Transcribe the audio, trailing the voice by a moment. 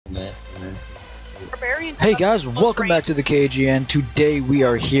Barbarian. Hey guys, welcome back to the KGN. Today we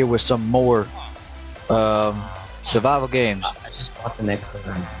are here with some more survival games. I just bought the next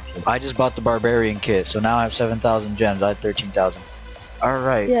one. I just bought the Barbarian kit, so now I have 7,000 gems. I had 13,000.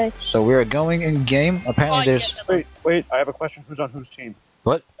 Alright, Yay. so we're going in game. Apparently there's... Wait, I have a question. Who's on whose team?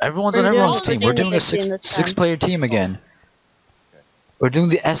 What? Everyone's We're on doing everyone's the team. We're doing a team this time. six-player team again. We're doing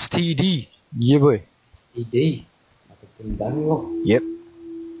the STD. Yeah, boy. STD. Yep.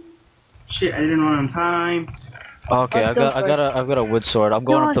 Shit, I didn't run on time. Okay, Oh, I've got a wood sword. I'm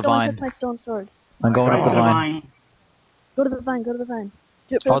going up the vine. My stone sword. I'm going up the vine. Go to the vine. Go to the vine.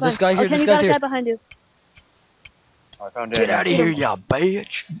 Do it for Oh, the vine. this guy here. Okay, This you guy's got a here. guy behind you. I found Get out of here, ya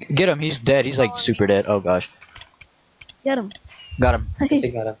bitch! Get him. He's dead. He's like super dead. Oh gosh. Get him. Got him.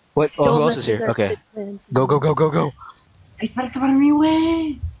 Got What? Oh, Joel who else is Messi, here? that's Okay. 6 man. Go, go, go, go, go. Espera tomar mi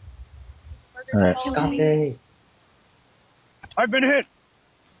way. Alright. Escape. I've been hit.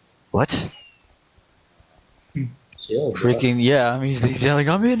 What? Chill, bro. Freaking yeah! I mean, he's yelling,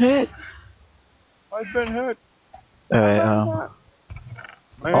 "I'm in it." I've been hit. Alright.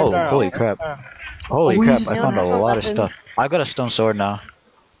 Man Oh, down. holy crap! Holy Oh, crap! he's I found a down. lot of Weapon. stuff. I got a stone sword now.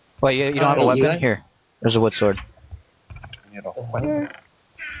 Wait, you don't have a you weapon? got- Here. There's a wood sword. You know, Alright,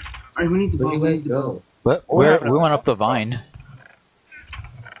 we need to Where'd go. you We guys need to go. go? What? Oh, Where? yeah. We went up the vine.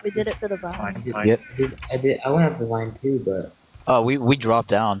 We did it for the vine. Fine, Did- fine. Yep. I went up the line too, but Oh, we dropped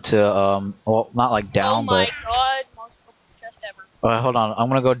down to well, not like Oh down, my but. god, most broken chest ever. Hold on. I'm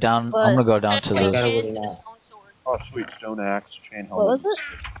gonna go down. I'm gonna go down Chest to plate, the. Gotta chins, go and a down. stone sword. Oh, sweet stone axe, chain helmet. What was it?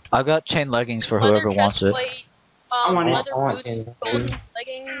 I've got chain leggings for Leather whoever wants chest it. plate, I want it. leather I want boots, it. golden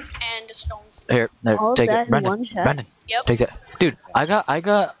leggings, and a stone sword. Here, All of take that it, in Brendan. one chest. Brendan, Yep. take that, dude. I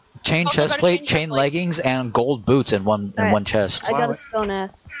got chain Also chest got a plate, chain chain chest plate. leggings, and gold boots in one Alright. chest. I got a stone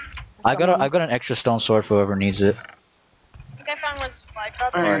axe. I got an extra stone sword for whoever needs it. I think I found one supply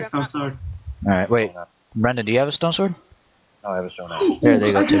drop there. Alright, but some I'm not- sword. All right, wait, Brendan, do you have a stone sword? No, I have a stone axe. There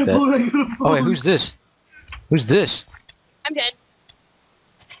you go, I take got a that. boat, I got a boat. Oh wait, who's this? Who's this? I'm dead.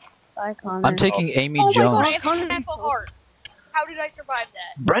 Bye, Connor. I'm taking Amy Oh my Jones. god, I have half a heart. How did I survive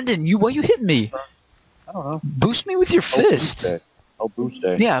that? Brendan, why you hit me? I don't know. Boost me with your Oh, boost fist. day. Oh, boost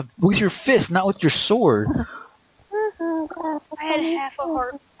day. Yeah, with your fist, not with your sword. I had half a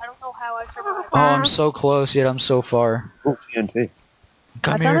heart. I don't know how I survived. Oh, I'm so close, yet I'm so far. Oh, TNT. I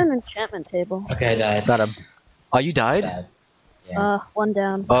Come found here. an enchantment table. okay, I died. Got him. Oh, you died? Died. Yeah. One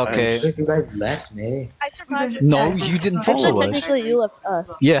down. Okay. You guys left me. I survived it. No, you didn't Actually, follow us. technically, you left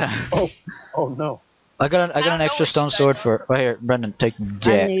us. Yeah. Oh no. I got don't an know extra what stone you guys sword are. for right here, Brendan. Take I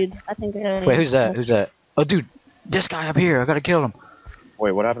that. think I need. Wait, who's that? Who's that? Oh, dude, this guy up here. I gotta kill him.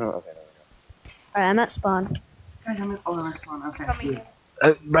 Wait, what happened? Okay, there Alright, I'm at spawn. Guys, I'm at the next one. Okay, Coming sweet.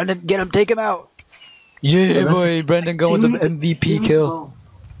 in. Brendan, get him. Take him out. Yeah, boy, Brendan going with the MVP kill.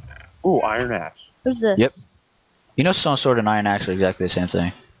 we go. Ooh, iron axe. Who's this? Yep. You know, stone sword and iron axe are exactly the same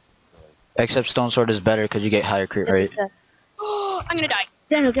thing. Except stone sword is better because you get higher crit Get rate. this guy. I'm gonna die.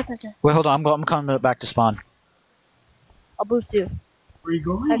 Daniel, get that guy. Wait, hold on. I'm coming back to spawn. I'll boost you. Where you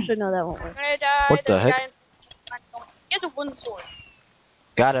going? Actually, no, that won't I'm work. gonna die. What the There's a heck? guy in- He has a wooden sword.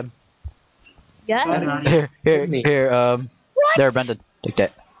 Got him. Yeah? I got it. Here. What? There, Brendan. Take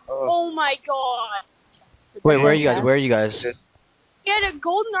that. Oh my god. Wait, where are you guys? Where are you guys? He had a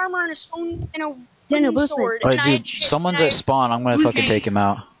golden armor and a stone and a Daniel, wooden boost me. sword. Alright, and I dude, had shit, someone's and at spawn. I'm gonna Who's fucking he? take him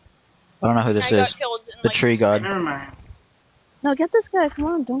out. I don't know who this I is. got killed in, The like, tree god. Never mind. No, get this guy. Come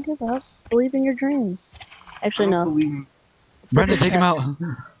on, don't give up. Believe in your dreams. Actually, I don't no. believe him. Let's get Brendan, this take him out. chest.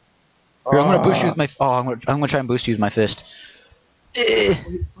 Here, I'm gonna boost you with my. Oh, I'm gonna try and boost you with my fist. Eh.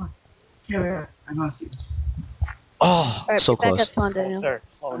 Wait, fuck. Yeah, I lost you. Oh, Alright, so back at close. spawn, Daniel. Sir,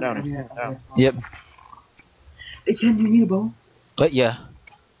 slow down. Okay, Slow down. Yep. Hey, Ken, do you need a bow? But yeah.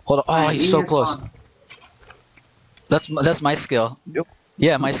 Hold on. Oh, Alright, he's meet so me at close. spawn. That's my skill. Yep.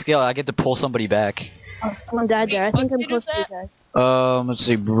 Yeah, my skill. I get to pull somebody back. Oh, someone died there. I Wait, think what I'm kid close is to you that? guys. Let's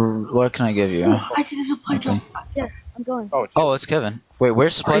see. What can I give you? Oh, I see the supply Okay. drop. Yeah, I'm going. Oh, it's Oh, it's Kevin. Wait,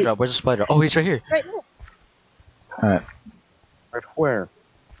 where's the supply Alright. drop? Where's the supply drop? Oh, he's right here. Right now. Alright. right where?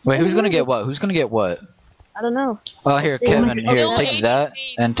 Wait, who's gonna get what? Who's gonna get what? I don't know. Oh, here, see. Kevin. Oh, Here, no, take HPV. that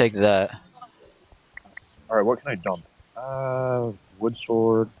and take that. All right, what can I dump? Wood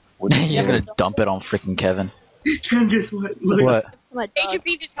sword. Wood He's sword. gonna dump it on freaking Kevin. Ken, guess what? Look. What? To my Age dog. of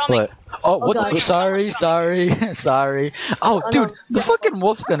Beef is coming. What? Oh, what? God. Sorry. Sorry. Oh, Oh, dude, no. the fucking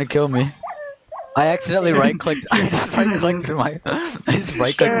wolf's gonna kill me. I accidentally right-clicked. I just right-clicked my. I just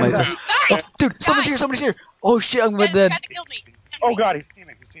right-clicked myself. Oh, dude, somebody's here. Oh shit, I'm Guys, dead. the guy that killed me. Oh god, he's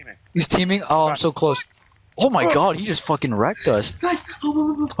teaming. He's teaming. He's teaming. Oh, I'm so close. Oh my god, he just fucking wrecked us. Guys,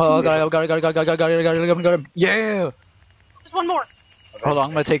 oh, Oh, got it. Yeah. There's one more. Hold on,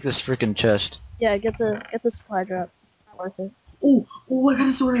 I'm gonna take this freaking chest. Yeah, get the supply drop. It's not worth it. Oh, I got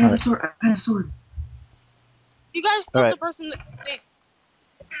a sword. I got a sword. You guys killed Alright. the person that. Wait,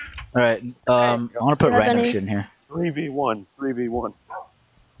 Alright, I want to put Do you have random any- shit in here. 3v1. 3v1.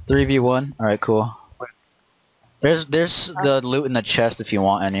 3v1? Alright, cool. There's the loot in the chest if you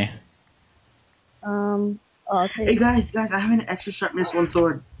want any. Oh, I'll take Hey it. guys, I have an extra sharpness 1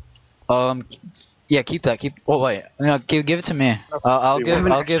 sword. Yeah, keep that. Oh wait, no, give it to me. I'll give.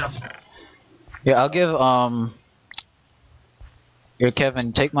 Yeah, I'll give. Here,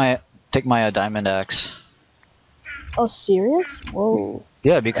 Kevin, take my diamond axe. Oh, serious? Whoa.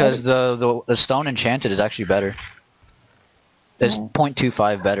 Yeah, because the stone enchanted is actually better. It's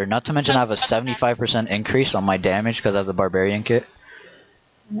 0.25 better. Not to mention I have a 75% increase on my damage because I have the Barbarian kit.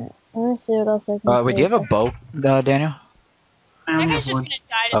 Let me see what else I can Wait, do you have a bow, Daniel? I that only guy's have just one. gonna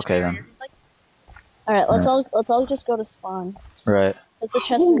die to Okay, the then. barrier. He's like, Alright, let's all just go to spawn. Right. Because the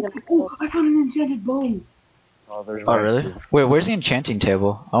chest is gonna be close. I found an enchanted bow. Oh, there's Oh mine, really? too. Wait, where's the enchanting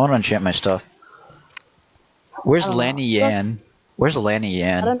table? I want to enchant my stuff. Where's I don't know. Lanny Yan? Where's Lanny I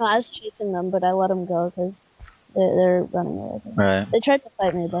Yan? don't know, I was chasing them, but I let them go because they're running away. Right. They tried to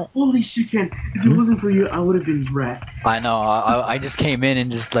fight me, but Holy shit, Ken. If it wasn't for you, I would have been wrecked. I know. I just came in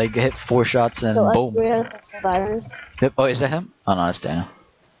and just like hit 4 shots and so us boom. three are the survivors. Yep. Oh, is that him? Oh no, that's Daniel.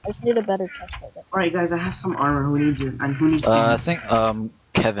 I just need a better chest plate. That's all. Alright, guys, I have some armor. Who needs it? And who needs I these? think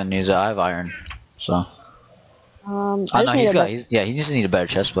Kevin needs it. I have iron, so. I Oh just no, need he's a got. Yeah, he just needs a better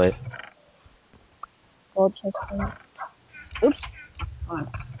chest plate. gold chest plate. Oops.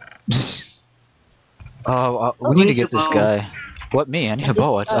 Fuck. We need to need get a this bow. guy. What, me? I need a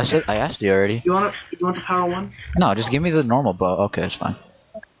bow. I asked you already. You want the power one? No, just give me the normal bow. Okay, it's fine.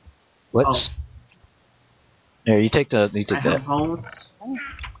 Let's. Here, you take I that. have bones.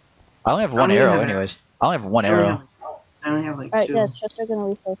 I only have I one only arrow, have- anyways. I only have one I only arrow. have- I only have like Alright, 2. guys, chests are gonna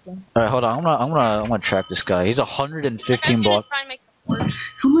refill soon. All right, hold on. I'm gonna track this guy. He's that guy's 115 gonna block. try and make the fort.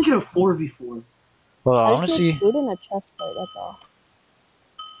 I'm looking at a 4v4. Hold on, I I want just to need see. food and a chest plate, that's all.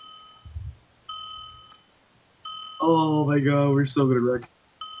 Oh my god, we're so gonna wreck.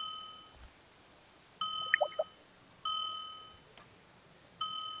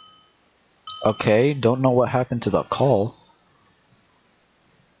 Okay, don't know what happened to the call.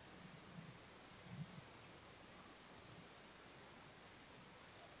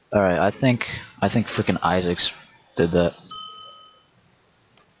 All right, I think freaking Isaacs did that.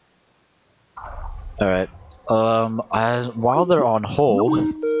 All right. While they're on hold.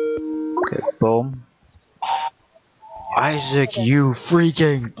 Okay, boom. Isaac, you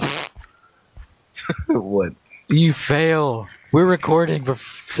freaking. What? You fail. We're recording for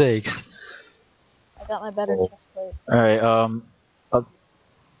sakes. I got my better Oh. chest plate. Alright,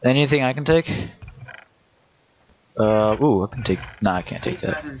 anything I can take? Ooh, I can take. Nah, I can't take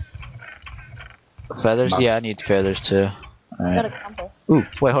that. Feathers? Yeah, I need feathers too. I got a Alright. compass. Ooh,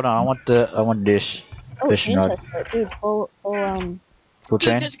 wait, hold on. I want this. Oh, Fishing chain rod. chest plate. Dude, full Full Dude,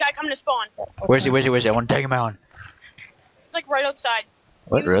 chain? this guy coming to spawn. Where's he? I want to take him out. It's like right outside.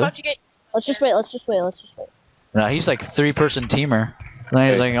 What, He was really? about to get. Let's just wait, let's just wait. No, he's like 3-person teamer. Then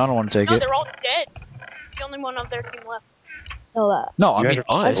he's like, I don't want to take No, it. they're all dead. The only one of their team left. No, No, I You mean guys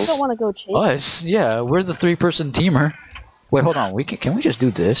I just us. don't want to go chase. Us? Yeah, we're the 3-person teamer. Wait, hold on. Can we just do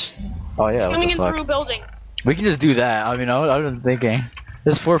this? Oh yeah, He's what coming the in fuck? through a building. We can just do that. I mean, I was thinking.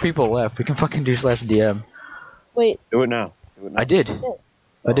 There's 4 people left. We can fucking do /DM. Wait, Do it now. Do it now. I did.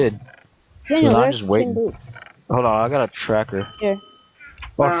 I did. Daniel, Well, I'm there's just tin waiting. boots. Hold on, I got a tracker. Here.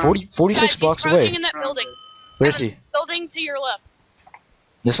 Oh, 46 Guys, blocks he's crouching away. in that building. Where is he? Building to your left.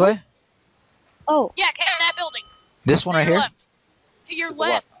 This way? Oh, Yeah, that building. This one To right your here? left. To your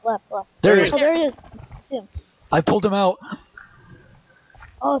left. left. There he is. is. Oh, there he is. I see him. I pulled him out.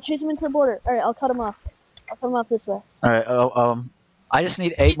 Oh, chase him into the border. Alright, I'll cut him off. this way. Alright, I just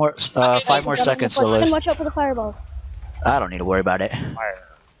need 5 more Got him. seconds to Watch, live. watch out for the fireballs. I don't need to worry about it. Fire.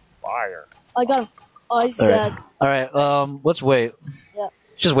 Fire. Oh, I got him. Oh, he's Alright. dead. Alright, let's wait. Yeah.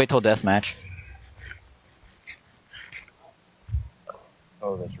 Just wait till deathmatch.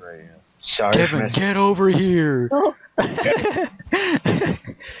 Oh, that's right, yeah. Sorry, Kevin, Smith. get over here! No.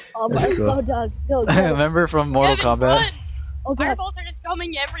 Oh, my, Let's go. go, dog. Go, go. Remember from Mortal Kevin, Kombat? run! Oh, God. Fireballs are just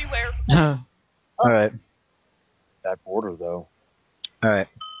coming everywhere. Alright, That border, though. alright.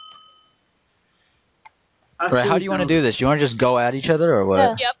 Alright, how do you want to do this? You want to just go at each other or what?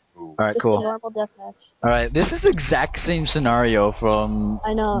 Yeah. Yep. Ooh. Alright, Just a cool. normal deathmatch. Alright, this is the exact same scenario from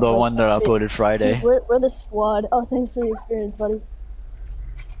I know. the like, one that I dude, uploaded Friday. We're the squad. Oh, thanks for the experience, buddy.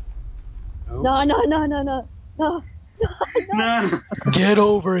 Ooh. No. Nah. Get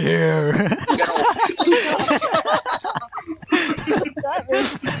over here! Stop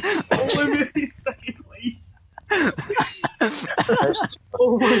it.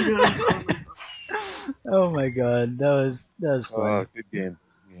 god, that was fun. Good game.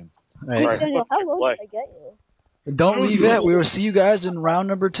 All Hey, right. Daniel, how low Play. did I get you? Don't leave yet. We will see you guys in round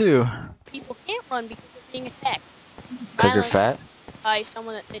number 2. People can't run because they're being attacked Because you're fat. by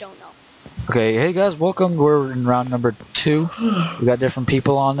someone that they don't know. Okay, hey guys, welcome. We're in round number 2. We got different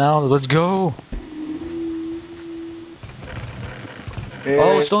people on now. Let's go.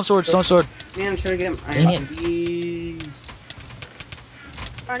 Oh, stone sword, stone sword. Man, I'm trying to get him. Dang it. Please.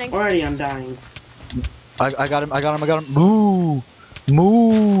 Running. Already, I'm dying. I got him, I got him, I got him. Move!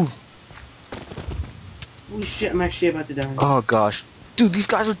 Move! Holy shit, I'm actually about to die. Oh gosh. Dude, these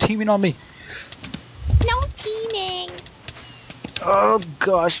guys are teaming on me. No teaming. Oh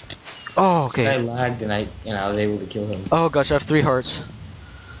gosh. Oh, I okay. lagged and I was able to kill him. Oh gosh, I have 3 hearts. Get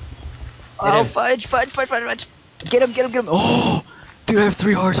Oh, him. fudge, fudge, fudge, fudge, fudge. Get him, get him, get him. Oh! Dude, I have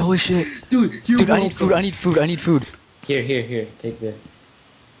 3 hearts, holy shit. Dude, you're Dude, I need food, I need food, I need food. Here, take this.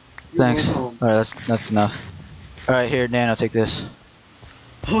 Thanks. welcome. Alright, that's enough. Alright, here, Dan, I'll take this.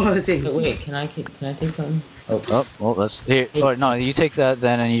 Oh, thank Wait, you. wait, can I take something? Oh, Oh, well, that's here. Oh, no, you take that,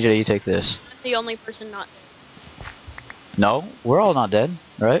 then, and you take this. I'm the only person not. No, we're all not dead,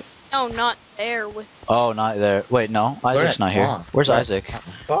 right? No, not there with. Oh, not there. Wait, no, Isaac's at not here. spawn. Where's We're at Isaac?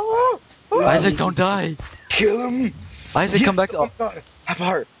 Oh, Isaac, don't die! kill him! Isaac, come back to. Have a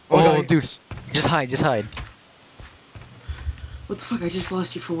heart. Oh, dude, just hide, just hide. What the fuck? I just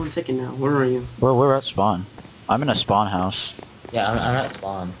lost you for 1 second now. Where are you? We're at spawn. I'm in a spawn house. yeah, I'm at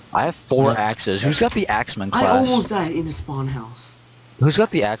spawn. I have 4 Yeah. axes. Who's got the axeman I class? almost died in a spawn house. Who's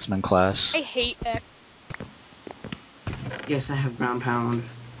got the axeman class? I hate X. Yes, I have ground pound.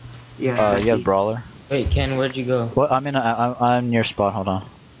 Yes. You have brawler. Wait, Ken, where'd you go? What? I'm near spawn. Hold on.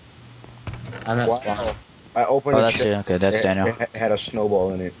 I'm at spawn. Wow. I opened Oh, the that's chest. you. Okay, that's Daniel. It had a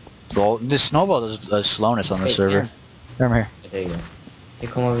snowball in it. Well, this snowball does slowness on the Hey, server. Ken. Come here. There you go. Hey,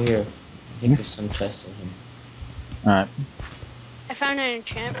 come over here. I think there's some chests in here. All right. I found an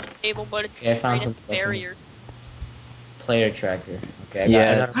enchantment table, but it's Yeah, I found right some at stuff the in- barrier. Player tracker. Okay,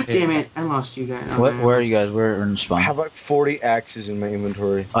 Yeah. I got God damn it! I lost you guys. What? Where are you guys? We're in I spawn. have like 40 axes in my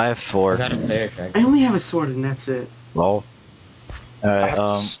inventory. I have I 4. got a player tracker. I only have a sword and that's it. Lol. I Alright, have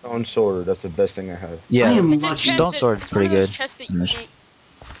a stone sword. That's the best thing I have. I yeah. am It's a lucky. chest Stone that- sword's it's one pretty of those good chests that in you this. can't-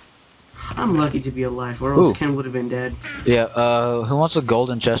 I'm lucky to be alive, or else Ooh. Ken would have been dead. Yeah, who wants a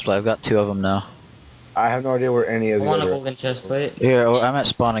golden chest plate? I've got 2 of them now. I have no idea where any I of want a these are. golden chest plate. Here, I'm at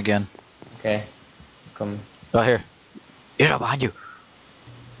spawn again. Okay. Come. Oh, here. Here's behind you.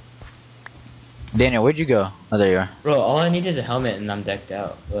 Daniel, where'd you go? Oh, there you are. Bro, all I need is a helmet and I'm decked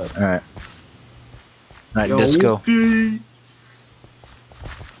out. Look. Alright. Alright, let's go. Okay.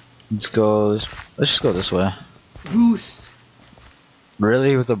 Let's go. Let's just go this way. Boost.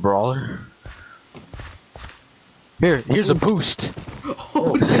 Really? With a brawler? Here's a boost.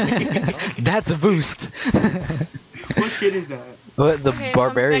 Oh, That's a boost. what kid is that? What, the Okay, I'm back to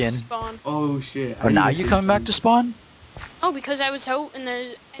barbarian? spawn. Oh shit. I Oh, need now to you see coming back to things. spawn? Oh, because I was out and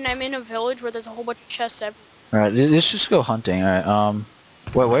I'm in a village where there's a whole bunch of chests everywhere. Alright, let's just go hunting. Alright,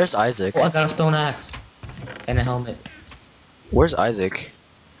 wait, where's Isaac? Oh, I got a stone axe. And a helmet. Where's Isaac?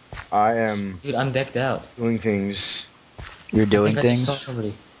 I am Dude, I'm decked out. doing things. You're doing I think I just saw things?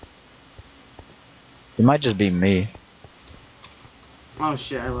 somebody. It might just be me. Oh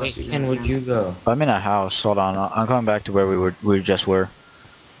shit, I lost Wait, you. Ken, guys where'd again. you go? I'm in a house. Hold on. I'm coming back to where we just were.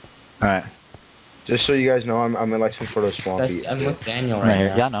 Alright. Just so you guys know, I'm in like some sort of swampy. Guys, I'm with Daniel I'm right right here.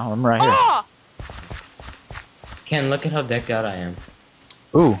 now. Yeah, no, I'm right here. Ah! Ken, look at how decked out I am.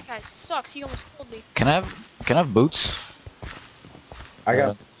 Ooh, That guy sucks. He almost killed me. can I have boots? I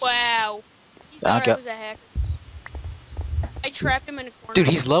got. Wow. He I thought I got- was a hacker. I trapped him in a corner. Dude,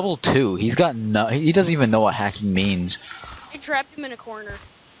 he's level 2. He's got no. He doesn't even know what hacking means. I trapped him in a corner.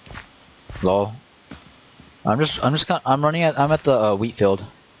 Lol. I'm at the wheat field.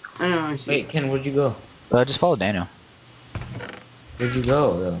 I know. I see. Wait, Ken, where'd you go? Just follow Daniel. Where'd you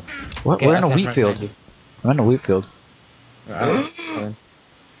go, though? We're in a I wheat can't field. find you. I'm in a wheat field. Alright.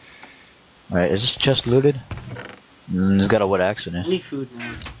 Alright, is this chest looted? It's got a wood axe in I it. need food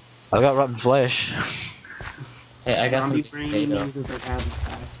now. I got rotten flesh. Hey, I got Zombie some brain potato. because I have the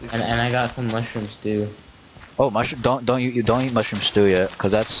stacks. And I got some mushroom stew. Oh, mushroom! Don't eat mushroom stew yet,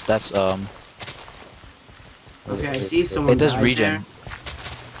 cause that's Okay, I see someone. it does died regen.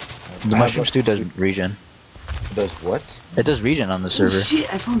 The I have mushroom a- stew does regen. Does what? It does regen on the there. Oh server.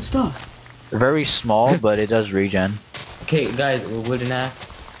 shit! I found stuff. Very small, but it does regen. Okay, guys, wooden axe.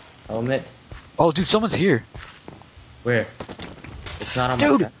 Helmet. Oh, dude, someone's here. Where? It's not on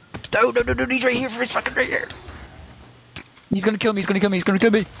Dude! my Dude, he's right here. He's fucking right here. He's gonna kill me. He's gonna kill me. He's gonna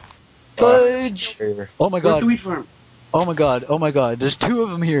kill me. Fudge! Here. Oh my We're at god. the wheat farm. Oh my god. Oh my god. There's 2 of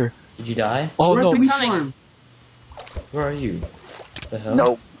them here. Did you die? Oh We're no. at the wheat Coming. farm. Where are you? The hell?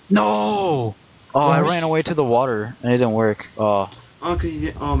 No! No! Oh, I ran away to the water and it didn't work. Oh. Oh, cause you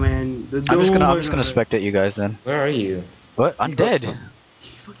did. Oh man. I'm just gonna spectate you guys then. Where are you? What? I'm dead. You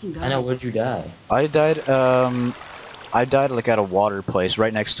fucking died. I know, where'd you die? I died like at a water place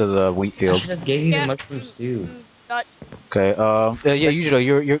right next to the wheat I field. should have gave you Yeah. the mushroom stew. Got Okay, yeah, usually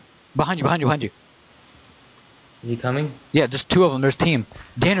you're behind you. Is he coming? Yeah, just two of them. There's team.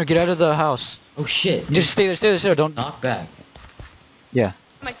 Danner, get out of the house. Oh shit. Just stay there. Don't. Knock back. Yeah.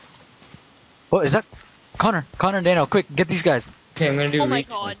 my. What is that? Connor and Daniel, quick, get these guys. Okay, I'm gonna do Oh my reach.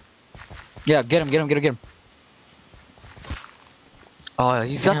 god. Yeah, get him. Oh,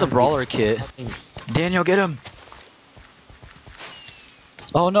 he's got the Damn, brawler kit. Fucking- Daniel, get him.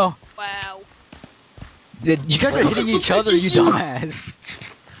 Oh no. Wow. You guys are hitting each other, you dumbass.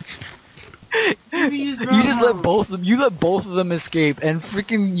 You just let both of them escape, and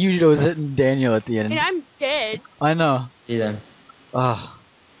freaking Yujo is hitting Daniel at the end. And I'm dead. I know. See them. Yeah,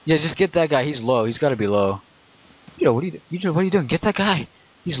 just get that guy. He's low. He's got to be low. Yujo, what are you doing? Get that guy.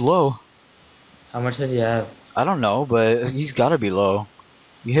 He's low. How much does he have? I don't know, but he's got to be low.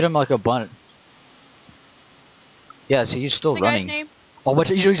 You hit him like a bunt. Yeah, so he's still What's the running. guy's name? Oh, watch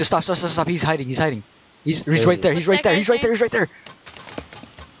it. Yujo, just stop. He's hiding. He's right there. He's What's right that there. guy's He's right there.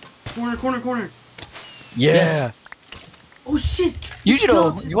 Corner. Yeah. Yes. Oh shit.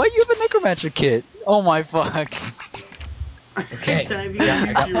 Yujo, why you have a necromancer kit? Oh my fuck. Okay.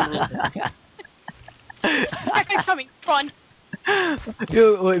 That guy's coming. Run.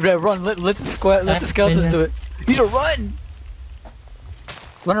 Yo, wait, run. Let the skeletons do it. Yujo, run.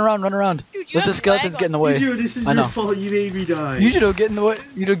 Run around. Dude, you Let the have skeletons lag get in the way. Dude, this is I your know. fault. You made me die. Yujo, get in the way.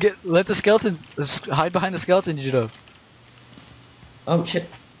 Let the skeletons hide behind the skeletons, Yujo. Oh shit.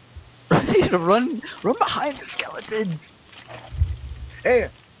 Yujo, run behind the skeletons. Hey,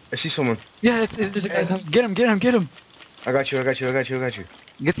 I see someone. Yeah, it's There's a guy coming. get him. I got you.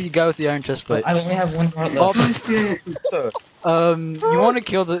 Get the guy with the iron chest plate. I only have one heart Oh, left.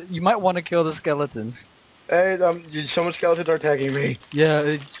 you might want to kill the skeletons. Hey, some skeletons are attacking me.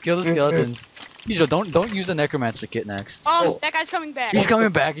 Yeah, kill the skeletons. Yujo, don't use the necromancer kit next. Oh. That guy's coming back. He's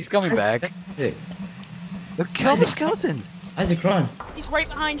coming back. Isaac, Kill the skeleton. Isaac, run. He's right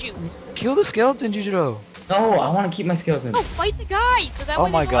behind you. Kill the skeleton, Yujo. No, I want to keep my skeleton. No, fight the guy. So that Oh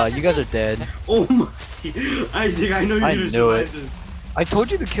way my they go god, after you guys him. are dead. Oh my. Isaac, I know you're I gonna knew it. survive this. I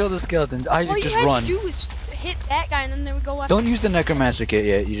told you to kill the skeletons. All Isaac, you just had run. to do was hit that guy, and then they would go after. Don't use the necromancer kit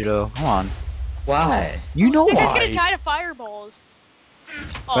yet, Yujo. Come on. Why? You know That guy's gonna why. die to fireballs.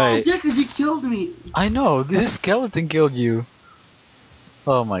 Oh, Right. Yeah, cause he killed me. I know, this skeleton killed you.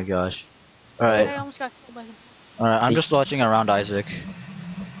 Oh my gosh. I Alright, almost got killed by him. alright, I'm just watching around Isaac.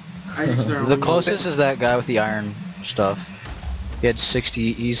 Isaac's there. The closest is that guy with the iron stuff. He's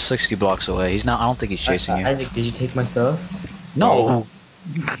 60 blocks away. He's not, I don't think he's chasing you. Isaac, did you take my stuff? No!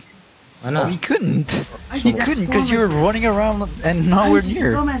 Why No, not? you couldn't. Isaac, You that's couldn't because you were spawn. running around and nowhere Isaac,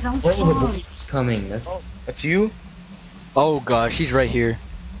 near. Dumbass, I was Oh, the spawned. boogie's coming. That's That's you? Oh gosh, he's right here.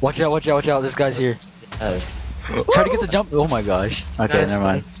 Watch out, this guy's here. Try to get the jump. Oh my gosh. Okay, never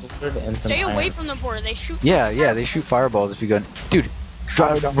mind. Stay away from the border. They shoot. Yeah, they shoot fireballs if you go. Dude,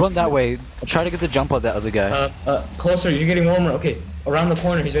 run that way. Try to get the jump on that other guy. Closer, you're getting warmer. Okay, around the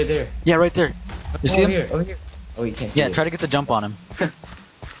corner, he's right there. Yeah, right there. You see him? Over here. Oh, you can't see Yeah, it. try to get the jump on him.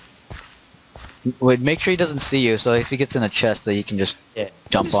 Wait, make sure he doesn't see you, so if he gets in a chest, that you can just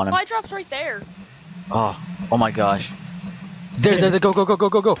jump The on him. supply drop's right there. Oh my gosh. There,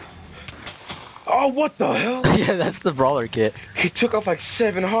 go. Oh, what the hell? Yeah, that's the brawler kit. He took off like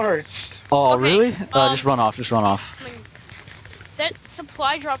 7 hearts. Oh, Okay, really? Just run off. I mean, that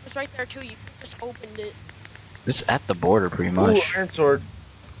supply drop is right there too. You just opened it. It's at the border, pretty Ooh, much. iron sword.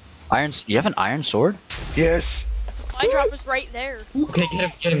 You have an iron sword? Yes. Supply drop is right there. Okay,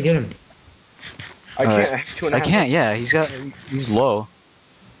 get him. I Alright. can't. I have 2.5. I can't, yeah, he's low.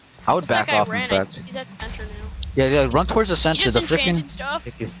 I would What's that back guy off, in ran? fact. He's at the center now. Yeah, run towards the He center. just The enchanted freaking. stuff.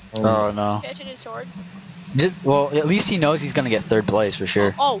 Oh no. Enchanted his sword. Well, at least he knows he's gonna get third place for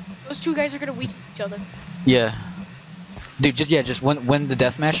sure. Oh, those two guys are gonna weaken each other. Yeah. Dude, just when the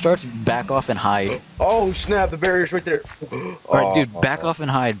deathmatch starts, back off and hide. Oh, snap. The barrier's right there. Alright, dude, back off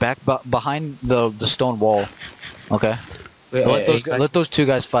and hide. Back behind the stone wall. Okay. Let those two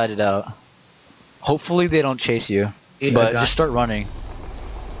guys fight it out. Hopefully they don't chase you, but just start running.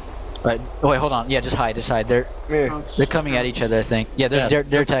 Right. Oh, wait, hold on. Yeah, just hide. They're coming at each other, I think. Yeah,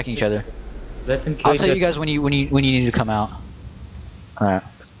 they're attacking each other. Let them kill I'll tell you guys when you need to come out. All right.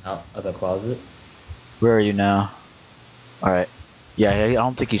 out of the closet. Where are you now? All right. Yeah, I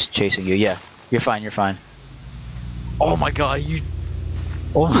don't think he's chasing you. Yeah, you're fine. Oh my god, you.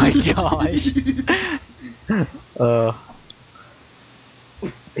 Oh my gosh.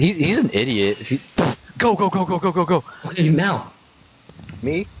 He's an idiot. If he, go. Okay, now.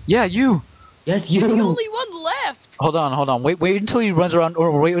 Me? Yeah, you. Yes, You're the you. only one left. Hold on. Wait until he runs around,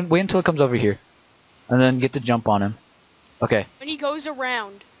 or wait until it comes over here, and then get to jump on him. Okay. When he goes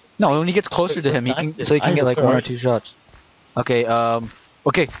around. No, when he gets closer to him, he can so he can get like 1 or 2 shots. Okay.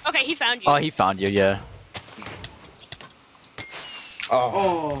 Okay. Okay, he found you. Oh, he found you. Yeah.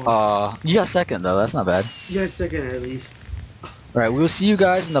 Oh. You got second though. That's not bad. You got second at least. All right, we'll see you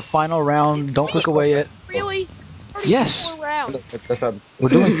guys in the final round. Don't click away yet. Really? Yes. 4 rounds. That's not. We're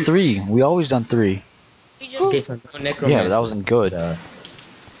doing 3. We always done 3. We just Okay, so no necromancer. Yeah, but that wasn't good. And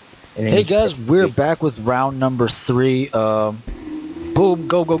then Hey you- guys, we're back with round number 3. Boom,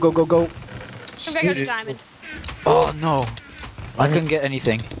 go. I got a diamond. Oh no, I couldn't get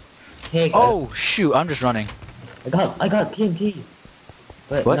anything. Hey, Oh shoot, I'm just running. I got TNT.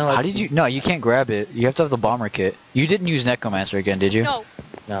 But What? no, How did you? No, you can't grab it. You have to have the bomber kit. You didn't use Necromancer again, did you? No,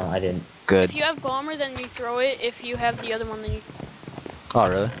 No, I didn't. Good. if you have bomber, then you throw it. If you have the other one, then you Oh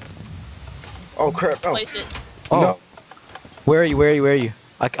really? Oh crap! Oh. place it. Oh. No. Where are you?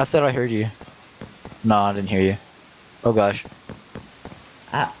 I thought I heard you. No, I didn't hear you. Oh gosh.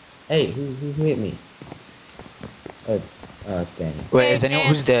 Ah, hey, who hit me? Oh, it's Daniel. Wait, Hey, is anyone?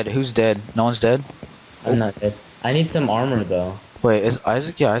 man. Who's dead? Who's dead? No one's dead? I'm not dead. I need some armor though. Wait, is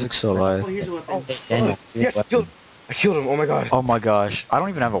Isaac? Yeah, Isaac's still Oh, alive. here's a weapon. Hey, Daniel. Yes, I killed him. Oh my god. Oh my gosh. I don't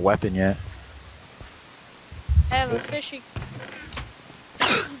even have a weapon yet. I have a fishing.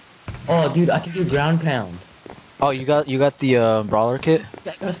 Oh, dude, I can do ground pound. Oh, you got the brawler kit?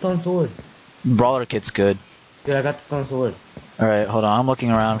 I got a stone sword. Brawler kit's good. Dude, I got the stone sword. All right, hold on. I'm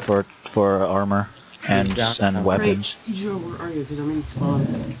looking around for armor and weapons. Hey, Joe, where are you? Because I'm in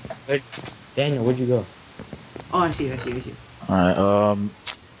spawn. Daniel, where'd you go? Oh, I see. All right.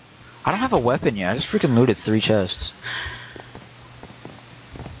 I don't have a weapon yet. I just freaking looted 3 chests.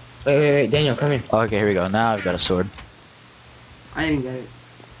 Wait, Daniel, come here. Okay, here we go. Now I've got a sword. I didn't get it.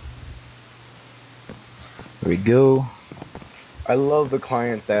 Here we go. I love the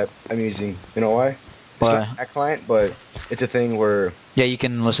client that I'm using. You know why? It's Why? not that client, but it's a thing where Yeah, you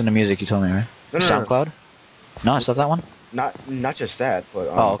can listen to music. You told me, right? No. SoundCloud. No, it's not that one. not just that, but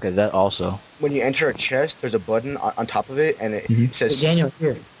Oh, okay. That also. when you enter a chest, there's a button on top of it, and it Mhm. says Hey, Daniel,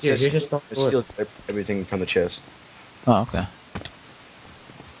 it here's says- a stone it sword. steals everything from the chest. Oh, okay.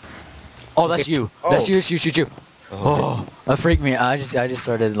 Oh, that's you. Oh. That's you. Shoot you. Oh, that freaked me. I just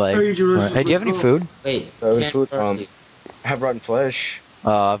started like. Hurry, Joe, let's- Hey, do you have any let's go. food? Wait, Food, can't- I have rotten flesh.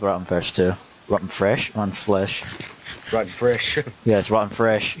 I've rotten fresh too. Rotten fresh? Rotten flesh. Rotten fresh. Yeah, it's rotten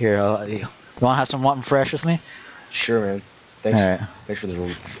fresh. Here, you wanna have some rotten fresh with me? Sure, man. Thanks. Alright. Thanks for the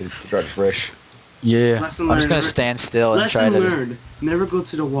rotten fresh. Yeah. Lesson I'm just gonna learned. stand still and try Lesson to. learned. Never go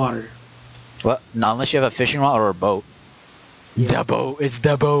to the water. What? No, unless you have a fishing rod or a boat. Yeah. The boat. It's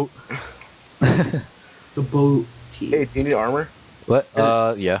the boat. The boat. Hey, do you need armor? What?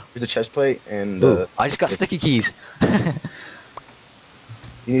 Yeah. Here's a chest plate, and Ooh, I just got sticky keys.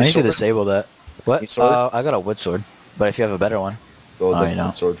 you I need need to sword? disable that. What? Need sword? I got a wood sword. But if you have a better one. Go I the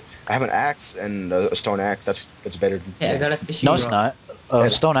know. sword. I have an axe and a stone axe. That's better. Hey, I got a fishing No, it's rod.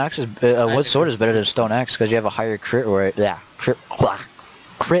 not. Stone axe is a wood sword is better than a stone axe because you have a higher crit rate. Yeah,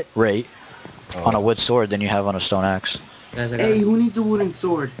 crit rate on a wood sword than you have on a stone axe. Guys, I got Hey, who needs a wooden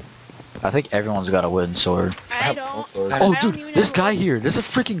sword? I think everyone's got a wooden sword. I have don't. full sword. I Oh, don't dude, even this have a guy weapon. here. There's a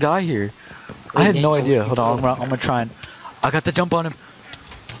freaking guy here. I Wait, had no Daniel, idea. where'd Hold you on, go? I'm gonna try and. I got the jump on him.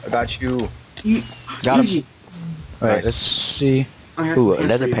 I got you. You. Got him. Easy. All right, Nice. let's see. I have Ooh, some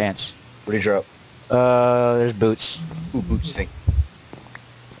leather for you. pants. What did you drop? There's boots. Ooh, boots thing.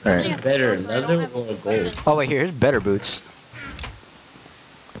 All I right. have a Better sword, but I don't leather have a or weapon. gold? Oh wait, here's better boots.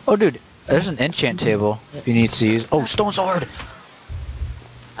 Oh, dude, there's an enchant table if you need to use. Oh, stone sword.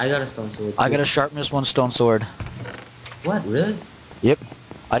 I got a stone sword. I too. got a sharpness 1 stone sword. What? Really? Yep.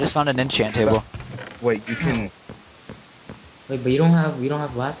 I just found an enchant table. Wait, you can. Wait, but you don't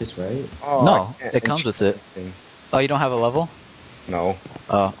have lapis, right? Oh, No, I can't it comes with it. thing. Oh, you don't have a level? No.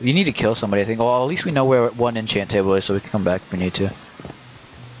 Oh, you need to kill somebody, I think. Well, at least we know where 1 enchant table is, so we can come back if we need to.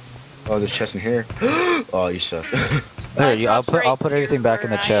 Oh, there's chest in here. Oh, you suck. Here, I'll dropped put right everything back in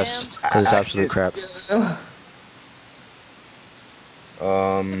the where I chest because it's I- absolute crap.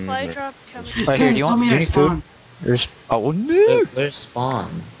 Supply drop coming. Right here, do you Guys, tell want me do you I need food? spawn. There's oh no. Wait, where's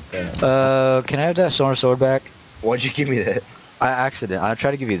spawn? Yeah. Can I have that sword back? Why'd you give me that? I accident. I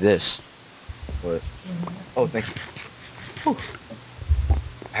tried to give you this. What? Oh, thank you.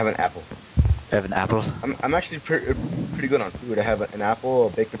 I have an apple. I have an apple. I'm actually pretty good on food. I have an apple, a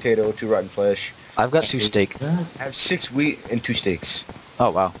baked potato, 2 rotten flesh. I've got 2 steak. What? I have 6 wheat and 2 steaks. Oh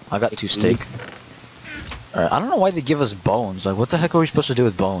wow, I got 2 steak. Alright, I don't know why they give us bones. Like, what the heck are we supposed to do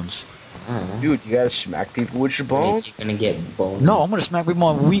with bones? I don't know. Dude, you gotta smack people with your bones? You're gonna get bones. No, I'm gonna smack with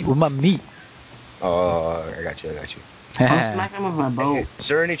my meat. Oh, I got you. I'll smack him with my bow. Hey, is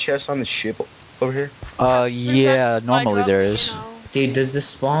there any chests on the ship over here? Yeah, normally there is. Dude, does the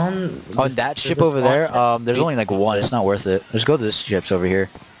spawn... On that ship over there, there's only like one. It's not worth it. Let's go to this ship's over here.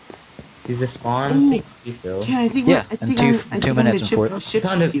 Does the spawn... Ooh. You feel? Yeah, I think Yeah, I in think two I'm minutes and gonna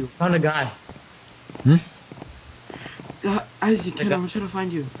 40. Found a guy. Isaac, kid, I'm trying to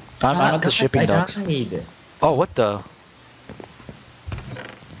find you. I'm at the shipping docks. Died. Oh, what the?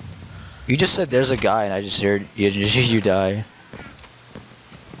 You just said there's a guy, and I just heard you die.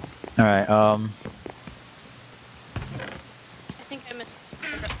 All right. I think I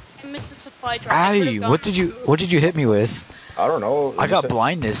missed the supply drop. Owie, what did you hit me with? I don't know. I got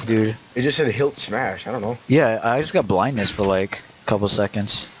blindness, dude. It just said hilt smash. I don't know. Yeah, I just got blindness for like a couple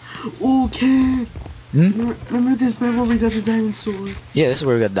seconds. Oh, kid. Hmm? Remember this map where we got the diamond sword? Yeah, this is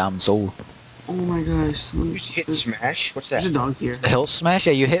where we got diamond soul. Oh my gosh. You hit smash? What's There's a that? dog here. Hilt smash?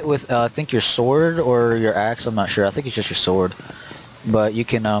 Yeah, you hit with I think your sword or your axe. I'm not sure. I think it's just your sword, but you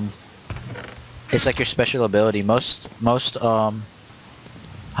can it's like your special ability. Most of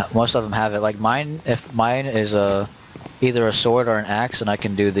them have it. Like mine, if mine is either a sword or an axe, and I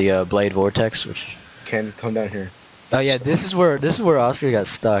can do the blade vortex, which. Ken, come down here. Oh yeah, this is where Oscar got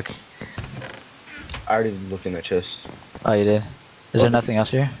stuck. I already looked in that chest. Oh, you did? Is there nothing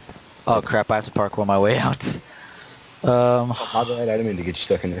else here? Oh crap! I have to parkour my way out. How bad? I didn't mean to get you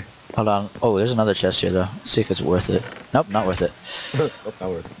stuck in there. Hold on. Oh, there's another chest here though. Let's see if it's worth it. Nope, not worth it. Nope, not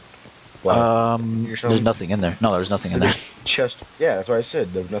worth it. Wow. There's nothing in there. No, there's nothing in there. Chest. Yeah, that's what I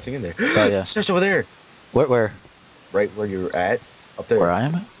said. There's nothing in there. Oh yeah. It's just over there. Where? Right where you're at. Up there. Where I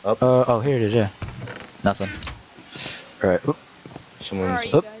am? Up. Oh, here it is. Yeah. Nothing. All right. Oop. Where are Someone's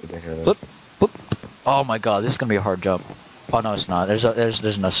you Oop. guys? Whoop. Whoop. Oh my God, this is gonna be a hard jump. Oh no, it's not.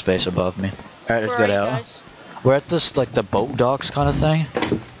 There's no space above me. All right, let's Where get are you out. guys? We're at this like the boat docks kind of thing.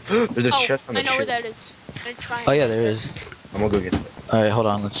 There's a Oh, chest on the I know where ship. that is. I'm gonna try. Oh yeah, there is. I'm gonna go get it. All right, hold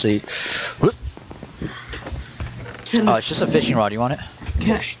on. Let's see. Whoop. Ken, Oh, it's just a fishing rod. You want it?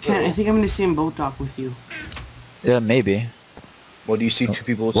 Ken, I think I'm in the same boat dock with you. Yeah, maybe. Well, do you see two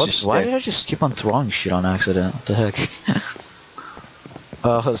people? Whoops, just why stand- did I just keep on throwing shit on accident? What the heck?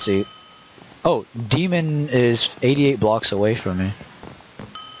 Let's see. Oh, Demon is 88 blocks away from me.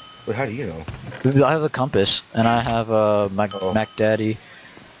 But how do you know? I have a compass, and I have Mac Daddy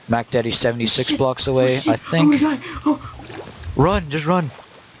 76 Shit. blocks away. Oh, shit. I think. Oh my god. Oh. Run, just run.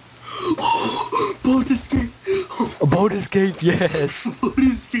 Boat escape. A boat escape, yes. Boat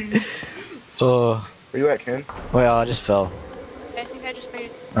escape. Wait, Where you at, Ken? I just fell. I think I just made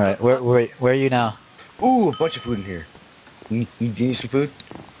it. All right, where are you now? Ooh, a bunch of food in here. You need some food?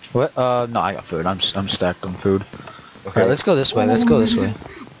 What? No, I got food. I'm stacked on food. All Okay. right, let's go this way. Let's go this way.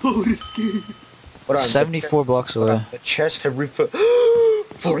 Boat escape. Hold on. 74 blocks away. The chest have refilled.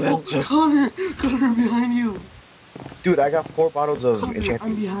 4 levels. Connor, I'm behind you. Dude, I got 4 bottles of Connor, I'm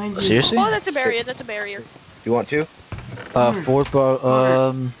enchanting. behind you. Seriously? Oh, that's a barrier. That's a barrier. You want 2? Connor. 4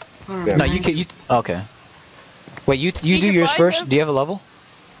 Connor, Yeah. No, you can. Okay. Wait, you do you yours fly first. them? Do you have a level?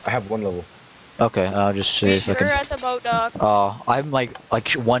 I have 1 level. Okay, I'll just see Are you if I sure can. at the boat dock? I'm like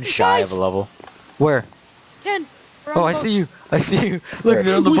one shy of a level. Where? Ken. we're on Oh, the I see boats. you. I see you. Look,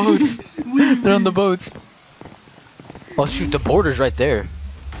 they're on the boats. They're on the boats. Oh shoot, the border's right there.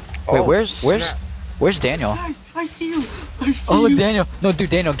 Wait, Oh, where's Daniel? Guys, I see you. I see Oh look, you. Daniel. No, dude,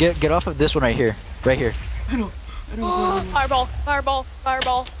 Daniel, get off of this one right here. Right here. I don't Fireball. Fireball.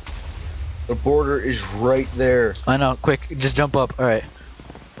 Fireball. The border is right there. I know. Quick, just jump up. All right.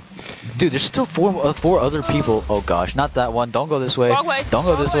 Dude, there's still four other people. Oh gosh, not that one. Don't go this way. Wrong way. Don't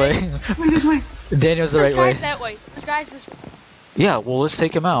go Wrong this way. way. Wait, this way. Daniel's the There's right way. guys that way. There's guys this way. Yeah, well, let's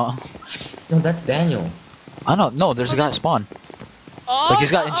take him out. No, that's Daniel. I know. No, there's a guy at spawn. Oh, Like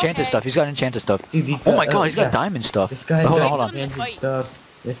he's got enchanted okay. stuff. He's got enchanted stuff. Dude, he's Oh my got- god, he's got yeah. diamond stuff. This guy's Hold got on, hold on. enchanted Fight.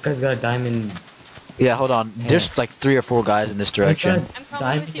 stuff. This guy's got a diamond. Yeah, hold on. There's like 3 or 4 guys in this direction. I'm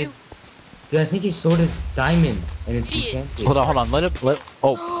coming with you. Dude, I think his sword is diamond and it's Idiot. enchanted. Hold on.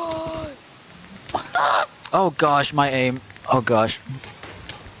 Oh. Oh gosh, my aim. Oh gosh.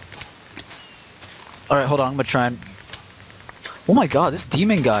 Alright, hold on. I'm gonna try and... Oh my god, this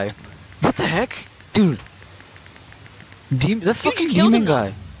demon guy. What the heck? Dude. The fucking killed demon him, though.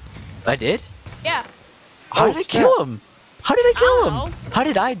 guy. I did? Yeah. How did I kill him? How did I kill I him? don't How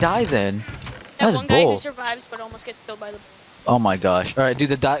did I die then? That That's one guy bull. who survives but almost gets killed by the... Oh my gosh. Alright, dude,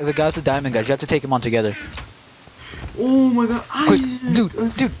 the guy with the diamond guys, you have to take them on together. Oh my god. Quick,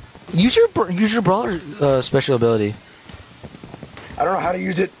 Isaac. dude, use your brawler special ability. I don't know how to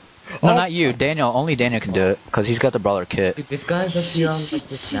use it. No, not you. Daniel. Only Daniel can do it, cause he's got the brawler kit. Dude, this guy's up here on like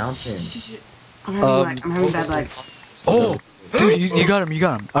this mountain. I'm having lag. I'm having bad lag. Oh, dude, you got him. You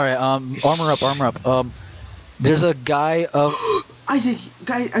got him. All right. Armor up. Armor up. There's a guy. Isaac,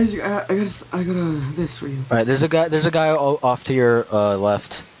 Isaac, I got this for you. All right. There's a guy off to your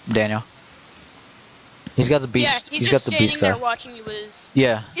left, Daniel. He's got the beast. Yeah, he's got just the standing beast there guy. watching you. Is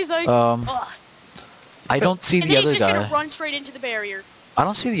Yeah. he's like, I don't see and the then other he's just guy. gonna run straight into the barrier. I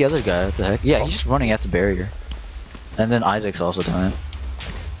don't see the other guy. What the heck? Yeah, he's just running at the barrier. And then Isaac's also doing it.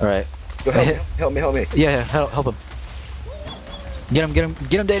 All right. Yo, help me. Yeah, help him. Get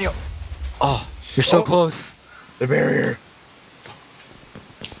him, Daniel. Oh, you're so close. The barrier.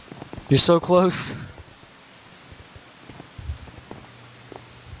 You're so close.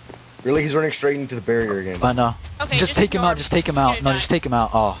 Really, he's running straight into the barrier again. I know. Okay, Just take him out. ignore Just take him He's out. gonna No, die. just take him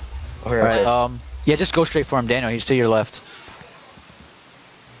out. Oh. Okay, All right. Yeah, just go straight for him, Daniel. He's to your left.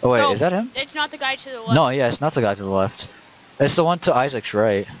 Oh wait, No, is that him? It's not the guy to the left. No, yeah, it's not the guy to the left. It's the one to Isaac's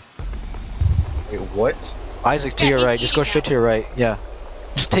right. Wait, what? Isaac to Yeah, your he's right. Just go eating straight now. to your right. Yeah.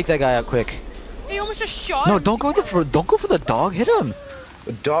 Just take that guy out quick. He almost just shot No, him. don't go for the dog. Hit him.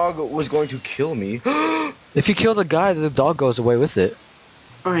 The dog was going to kill me. If you kill the guy, the dog goes away with it.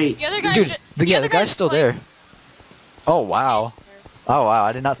 Alright. The other guy's Dude, the other guy's still like, there. Oh wow. Oh wow,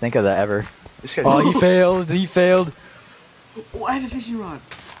 I did not think of that ever. This guy. Oh, he failed. He failed. Oh, I have a fishing rod.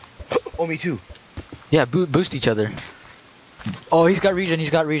 Oh, me too. Yeah, boost each other. Oh, he's got regen. He's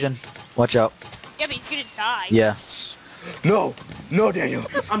got regen. Watch out. Yeah, but he's gonna die. Yeah. No, Daniel.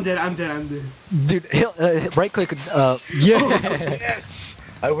 I'm dead. Dude, right click. Yeah. Yes,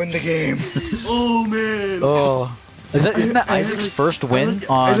 I win the game. Oh man. Oh. Isn't that I had Isaac's like- first I win had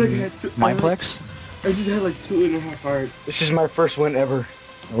on had two- Mineplex? I just had like 2.5 hearts. This is my first win ever.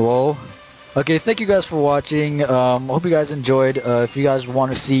 Whoa. Okay, thank you guys for watching. Hope you guys enjoyed. If you guys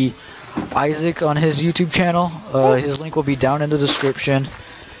want to see Isaac on his YouTube channel, his link will be down in the description.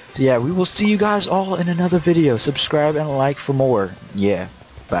 So yeah, we will see you guys all in another video. Subscribe and like for more. Yeah.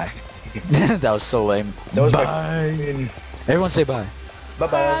 Bye. That was so lame. That was bye. my win. Everyone say bye. Bye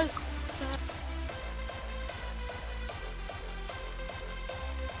bye.